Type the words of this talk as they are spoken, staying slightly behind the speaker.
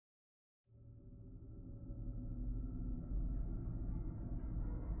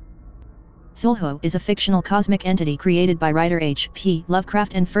Cthulhu is a fictional cosmic entity created by writer H.P.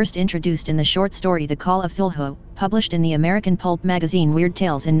 Lovecraft and first introduced in the short story The Call of Cthulhu, published in the American pulp magazine Weird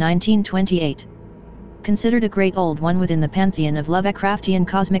Tales in 1928. Considered a great old one within the pantheon of Lovecraftian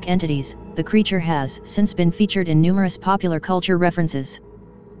cosmic entities, the creature has since been featured in numerous popular culture references.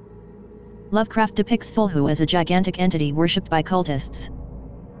 Lovecraft depicts Cthulhu as a gigantic entity worshipped by cultists.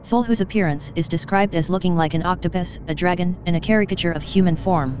 Cthulhu's appearance is described as looking like an octopus, a dragon, and a caricature of human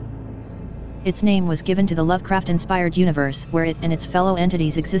form. Its name was given to the Lovecraft-inspired universe where it and its fellow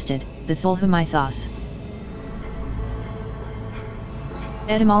entities existed, the Cthulhu mythos.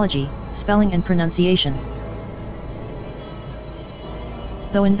 Etymology, spelling and pronunciation.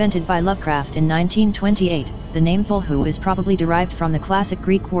 Though invented by Lovecraft in 1928, the name Cthulhu is probably derived from the classic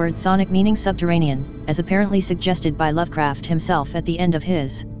Greek word chthonic meaning subterranean, as apparently suggested by Lovecraft himself at the end of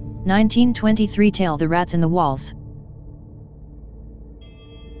his 1923 tale The Rats in the Walls.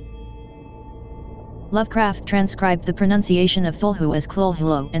 Lovecraft transcribed the pronunciation of Cthulhu as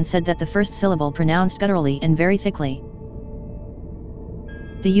Cthulhu and said that the first syllable pronounced gutturally and very thickly.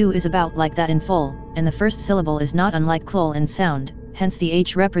 The U is about like that in full, and the first syllable is not unlike Cthul in sound, hence the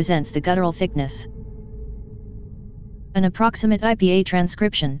H represents the guttural thickness. An approximate IPA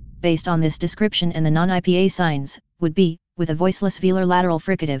transcription, based on this description and the non-IPA signs, would be, with a voiceless velar lateral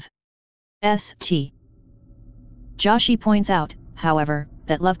fricative. St. Joshi points out, however,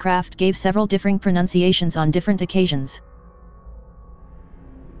 that Lovecraft gave several differing pronunciations on different occasions.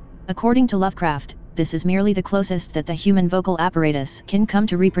 According to Lovecraft, this is merely the closest that the human vocal apparatus can come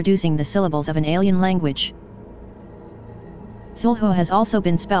to reproducing the syllables of an alien language. Cthulhu has also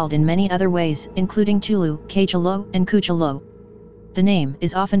been spelled in many other ways, including Tulu, Kachalo, and Kuchalo. The name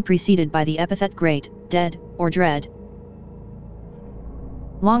is often preceded by the epithet great, dead, or dread.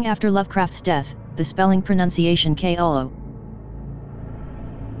 Long after Lovecraft's death, the spelling pronunciation K'olo,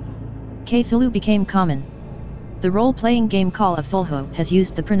 Cthulhu became common. The role-playing game Call of Cthulhu has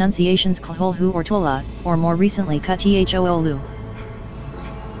used the pronunciations Cthulhu or Tula, or more recently Ktholu.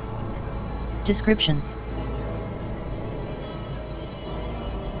 Description.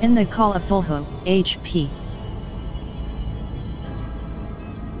 In the Call of Cthulhu, H.P.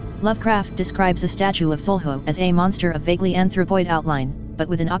 Lovecraft describes a statue of Cthulhu as a monster of vaguely anthropoid outline, but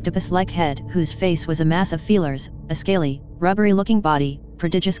with an octopus-like head whose face was a mass of feelers, a scaly, rubbery-looking body,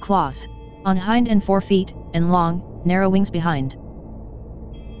 prodigious claws on hind and fore feet, and long, narrow wings behind.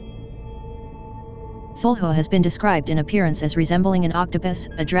 Cthulhu has been described in appearance as resembling an octopus,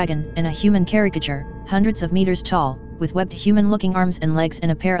 a dragon, and a human caricature, hundreds of meters tall, with webbed human-looking arms and legs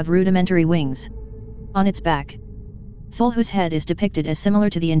and a pair of rudimentary wings on its back. Cthulhu's head is depicted as similar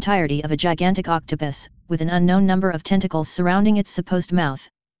to the entirety of a gigantic octopus, with an unknown number of tentacles surrounding its supposed mouth.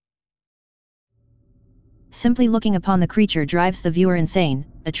 Simply looking upon the creature drives the viewer insane,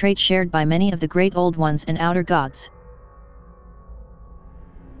 a trait shared by many of the great old ones and outer gods.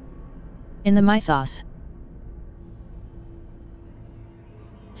 In the mythos,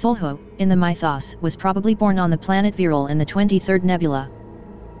 Cthulhu, in the mythos, was probably born on the planet Viral in the 23rd nebula.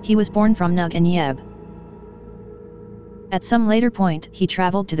 He was born from Nug and Yeb. At some later point, he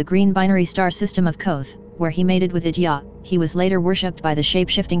traveled to the green binary star system of Koth, where he mated with Idya. He was later worshipped by the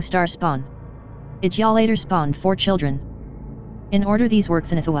shape-shifting star Spawn. Idya later spawned 4 children. In order these were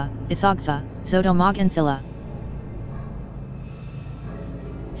Cthanathua, Ithogtha, Zodomog and Thila.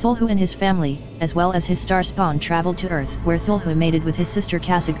 Cthulhu and his family, as well as his star Spawn, traveled to Earth, where Cthulhu mated with his sister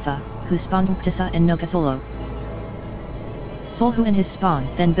Kasigtha, who spawned Uktisa and Nokatholo. Cthulhu and his spawn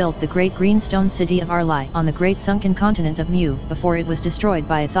then built the great green stone city of Arlai on the great sunken continent of Mu before it was destroyed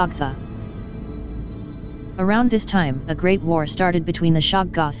by Ithogtha. Around this time, a great war started between the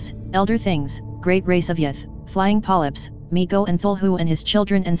Shoggoths, Elder Things, great race of Yath, flying polyps, Migo and Cthulhu and his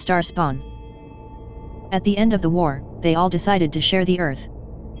children and star Spawn. At the end of the war, they all decided to share the Earth.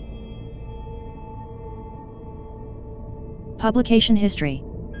 Publication history.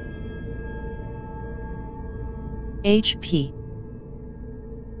 H.P.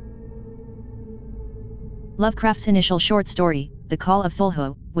 Lovecraft's initial short story, The Call of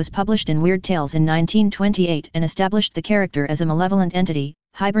Cthulhu, was published in Weird Tales in 1928 and established the character as a malevolent entity,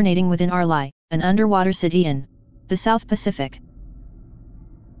 hibernating within Arlai, an underwater city in the South Pacific.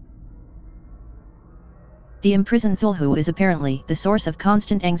 The imprisoned Cthulhu is apparently the source of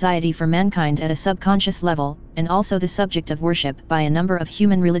constant anxiety for mankind at a subconscious level, and also the subject of worship by a number of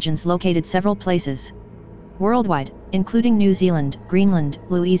human religions located several places worldwide, including New Zealand, Greenland,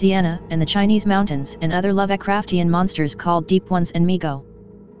 Louisiana, and the Chinese mountains, and other Lovecraftian monsters called Deep Ones and Migo.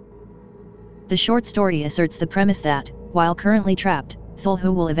 The short story asserts the premise that, while currently trapped,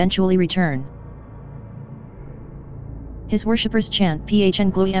 Cthulhu will eventually return. His worshippers chant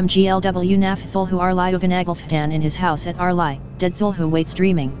Phn Glui Mglw Naf Thulhu Arli Uganaglftan in his house at Arli, dead Thulhu waits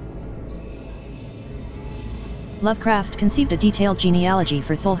dreaming. Lovecraft conceived a detailed genealogy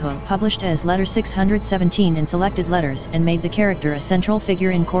for Thulhu published as Letter 617 in selected letters and made the character a central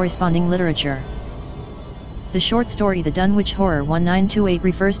figure in corresponding literature. The short story The Dunwich Horror 1928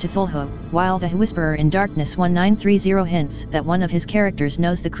 refers to Thulhu, while The Whisperer in Darkness 1930 hints that one of his characters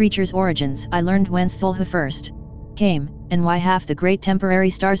knows the creature's origins. I learned whence Thulhu first came, and why half the great temporary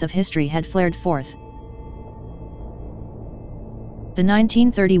stars of history had flared forth. The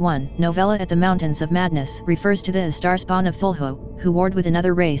 1931 novella At the Mountains of Madness refers to the star spawn of Thulhu, who warred with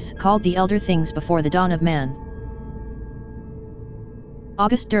another race called the Elder Things before the dawn of man.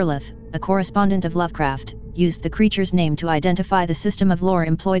 August Derleth, a correspondent of Lovecraft, used the creature's name to identify the system of lore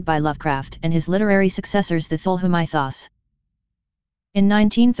employed by Lovecraft and his literary successors, the Cthulhu mythos. In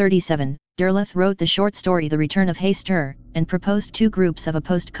 1937, Derleth wrote the short story The Return of Hastur, and proposed two groups of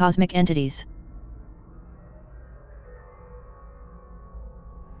opposed cosmic entities.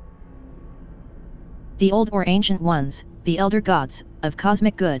 The old or ancient ones, the elder gods, of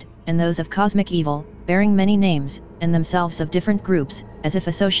cosmic good, and those of cosmic evil, bearing many names, and themselves of different groups, as if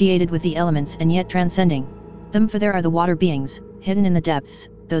associated with the elements and yet transcending them, for there are the water beings, hidden in the depths,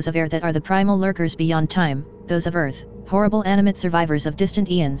 those of air that are the primal lurkers beyond time, those of earth, horrible animate survivors of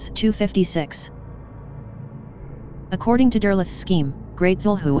distant eons. 256. According to Derleth's scheme, Great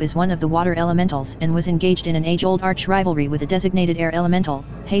Thulhu is one of the water elementals and was engaged in an age-old arch-rivalry with a designated air elemental,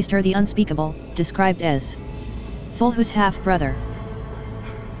 Hastur the Unspeakable, described as Thulhu's half-brother.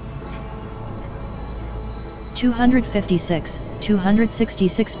 266.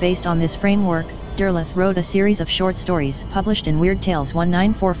 Based on this framework, Derleth wrote a series of short stories published in Weird Tales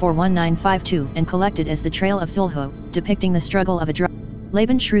 1944-1952 and collected as The Trail of Thulhu, depicting the struggle of a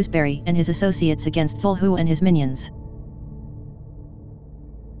Laban Shrewsbury and his associates against Thulhu and his minions.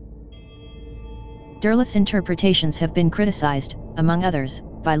 Derleth's interpretations have been criticized, among others,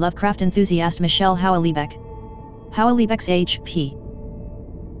 by Lovecraft enthusiast Michel Houellebecq. Houellebecq's H.P.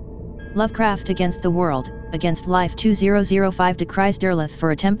 Lovecraft Against the World, Against Life 2005 decries Derleth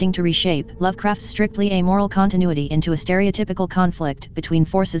for attempting to reshape Lovecraft's strictly amoral continuity into a stereotypical conflict between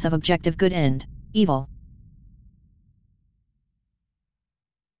forces of objective good and evil.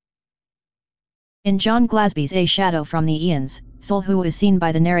 In John Glasby's A Shadow from the Eons, Thulhu is seen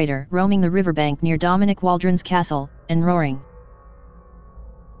by the narrator roaming the riverbank near Dominic Waldron's castle, and roaring.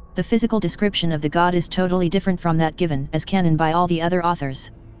 The physical description of the god is totally different from that given as canon by all the other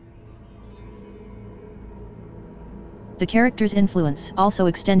authors. The character's influence also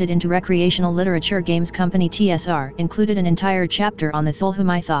extended into recreational literature. Games company TSR included an entire chapter on the Thulhu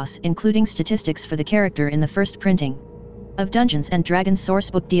mythos, including statistics for the character in the first printing of Dungeons & Dragons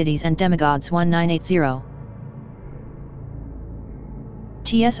sourcebook Deities and Demigods 1980.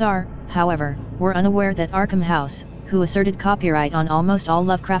 TSR, however, were unaware that Arkham House, who asserted copyright on almost all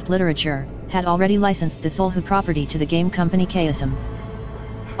Lovecraft literature, had already licensed the Thulhu property to the game company Chaosium.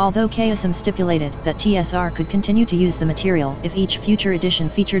 Although Chaosium stipulated that TSR could continue to use the material if each future edition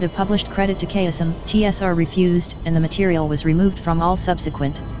featured a published credit to Chaosium, TSR refused, and the material was removed from all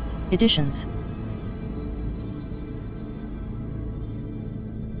subsequent editions.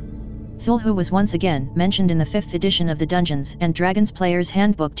 Thulhu was once again mentioned in the 5th edition of the Dungeons & Dragons Player's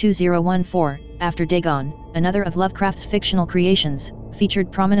Handbook 2014, after Dagon, another of Lovecraft's fictional creations,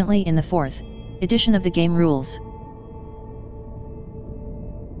 featured prominently in the 4th edition of the game rules.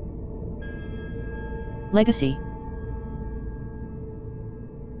 Legacy.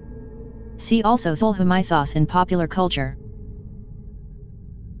 See also Thulhu mythos in popular culture.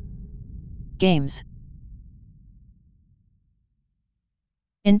 Games.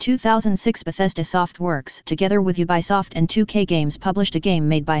 In 2006, Bethesda Softworks, together with Ubisoft and 2K Games, published a game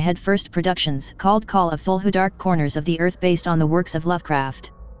made by Headfirst Productions called Call of Thulhu: Dark Corners of the Earth, based on the works of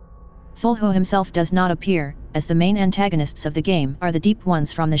Lovecraft. Thulhu himself does not appear, as the main antagonists of the game are the Deep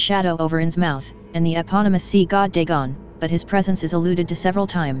Ones from the Shadow over Innsmouth, and the eponymous sea god Dagon, but his presence is alluded to several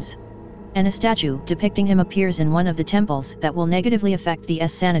times. And a statue depicting him appears in one of the temples that will negatively affect the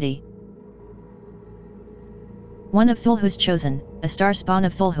sanity. One of Thulhu's chosen, a star spawn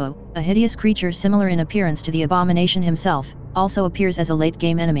of Thulhu, a hideous creature similar in appearance to the abomination himself, also appears as a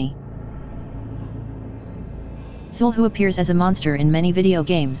late-game enemy. Thulhu appears as a monster in many video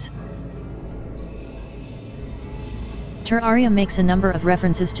games. Terraria makes a number of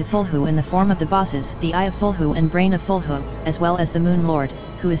references to Thulhu in the form of the bosses, the Eye of Thulhu and Brain of Thulhu, as well as the Moon Lord,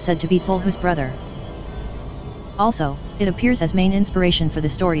 who is said to be Thulhu's brother. Also, it appears as main inspiration for the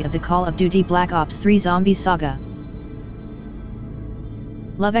story of the Call of Duty Black Ops 3 Zombies saga.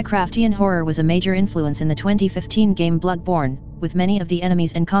 Lovecraftian horror was a major influence in the 2015 game Bloodborne, with many of the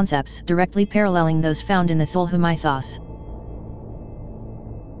enemies and concepts directly paralleling those found in the Cthulhu mythos.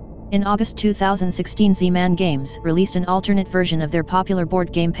 In August 2016, Z-Man Games released an alternate version of their popular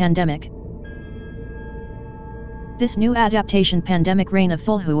board game Pandemic. This new adaptation, Pandemic Reign of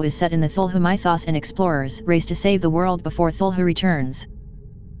Cthulhu, is set in the Cthulhu mythos and explorers race to save the world before Cthulhu returns.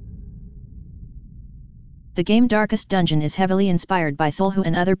 The game Darkest Dungeon is heavily inspired by Cthulhu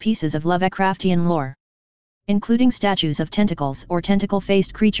and other pieces of Lovecraftian lore, including statues of tentacles or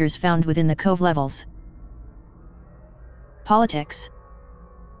tentacle-faced creatures found within the cove levels. Politics.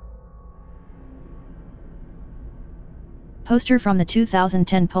 Poster from the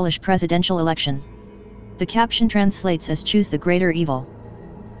 2010 Polish presidential election. The caption translates as "Choose the greater evil.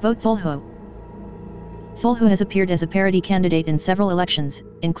 Vote Cthulhu." Cthulhu has appeared as a parody candidate in several elections,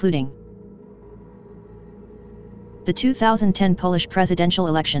 including the 2010 Polish presidential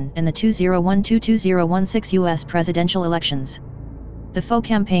election and the 2012-2016 US presidential elections. The faux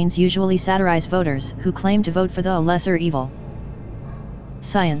campaigns usually satirize voters who claim to vote for the lesser evil.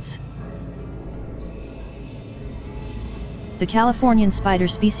 Science. The Californian spider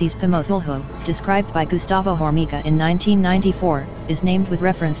species Cthulhu, described by Gustavo Hormiga in 1994, is named with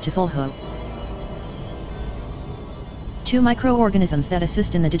reference to Cthulhu. Two microorganisms that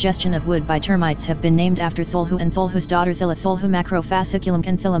assist in the digestion of wood by termites have been named after Cthulhu and Cthulhu's daughter Thylla, Cthulhu macrofasciculum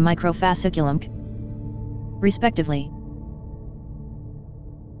and Thylla microfasciculum, respectively.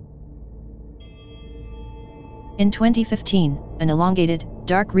 In 2015, an elongated,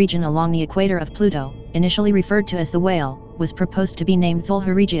 dark region along the equator of Pluto, initially referred to as the Whale, was proposed to be named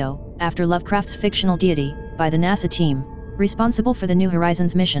Cthulhu Regio, after Lovecraft's fictional deity, by the NASA team responsible for the New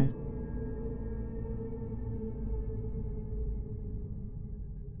Horizons mission.